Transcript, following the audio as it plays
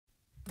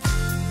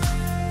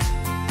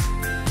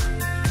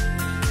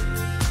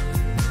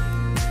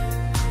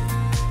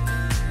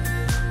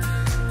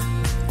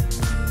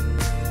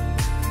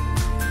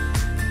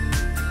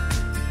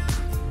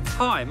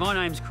Hi, my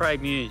name's Craig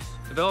Muse,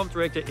 Development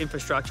Director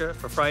Infrastructure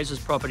for Fraser's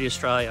Property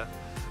Australia.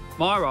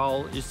 My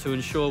role is to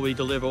ensure we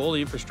deliver all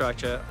the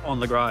infrastructure on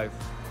the Grove.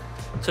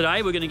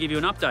 Today we're going to give you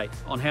an update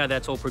on how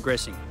that's all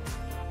progressing.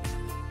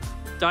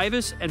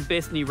 Davis and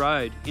Bethany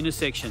Rd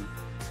Intersection.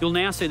 You'll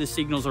now see the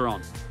signals are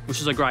on,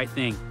 which is a great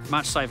thing,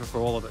 much safer for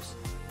all of us.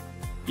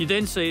 You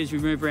then see, as we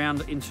move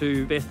around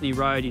into Bethany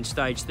Road in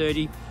stage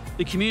 30,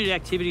 the Community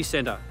Activity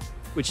Centre,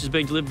 which has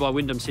been delivered by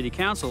Wyndham City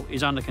Council,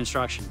 is under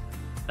construction.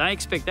 They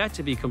expect that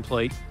to be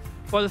complete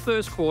by the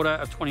first quarter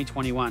of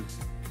 2021.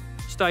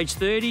 Stage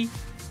 30,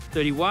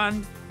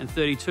 31 and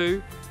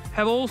 32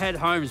 have all had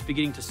homes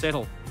beginning to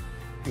settle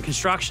and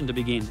construction to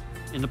begin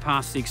in the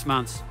past 6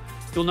 months.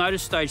 You'll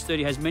notice stage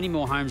 30 has many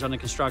more homes under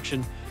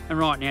construction, and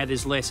right now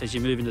there's less as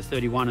you move into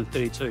 31 and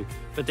 32,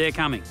 but they're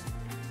coming.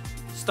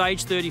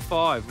 Stage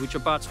 35, which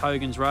abuts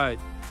Hogan's Road.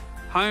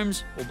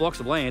 Homes or blocks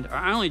of land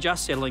are only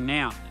just settling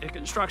now. The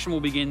construction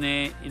will begin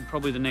there in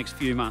probably the next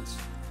few months.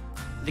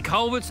 The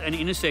culverts and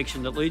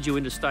intersection that lead you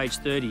into stage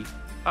 30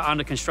 are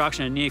under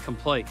construction and near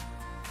complete.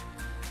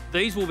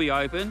 These will be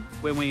open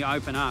when we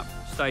open up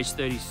stage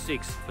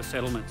 36 for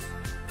settlements.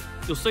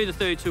 You'll see the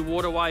 32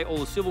 waterway, all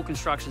the civil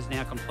construction is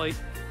now complete.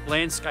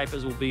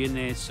 Landscapers will be in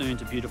there soon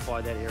to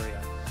beautify that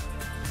area.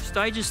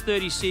 Stages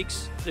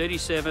 36,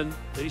 37,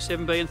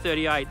 37B and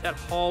 38, that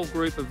whole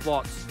group of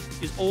lots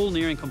is all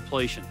nearing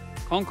completion.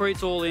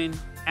 Concrete's all in,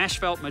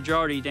 asphalt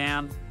majority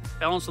down,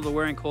 balance of the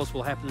wearing course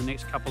will happen in the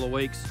next couple of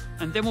weeks,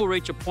 and then we'll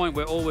reach a point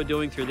where all we're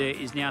doing through there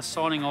is now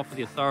signing off with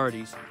the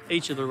authorities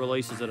each of the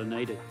releases that are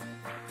needed.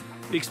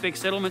 We expect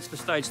settlements for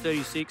stage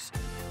 36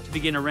 to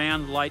begin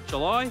around late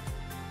July,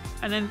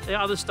 and then the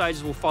other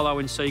stages will follow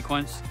in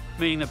sequence,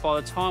 meaning that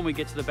by the time we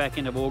get to the back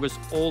end of August,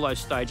 all those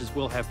stages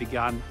will have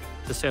begun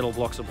to settle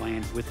blocks of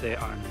land with their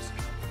owners.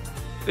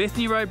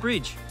 Bethany Rd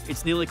Bridge,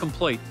 it's nearly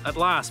complete. At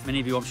last, many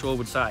of you I'm sure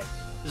would say.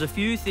 There's a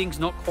few things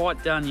not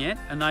quite done yet,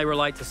 and they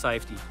relate to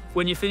safety.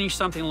 When you finish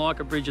something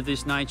like a bridge of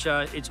this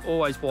nature, it's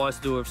always wise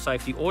to do a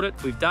safety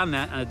audit. We've done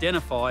that and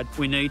identified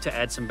we need to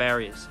add some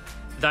barriers.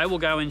 They will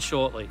go in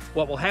shortly.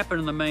 What will happen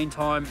in the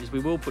meantime is we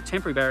will put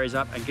temporary barriers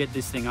up and get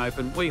this thing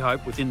open, we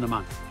hope, within the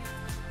month.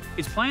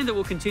 It's planned that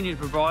we'll continue to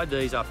provide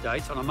these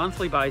updates on a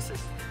monthly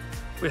basis.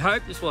 We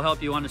hope this will help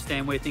you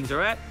understand where things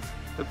are at,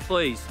 but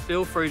please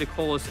feel free to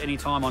call us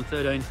anytime on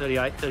 13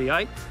 38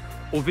 38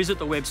 or visit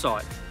the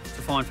website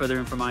to find further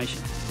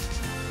information.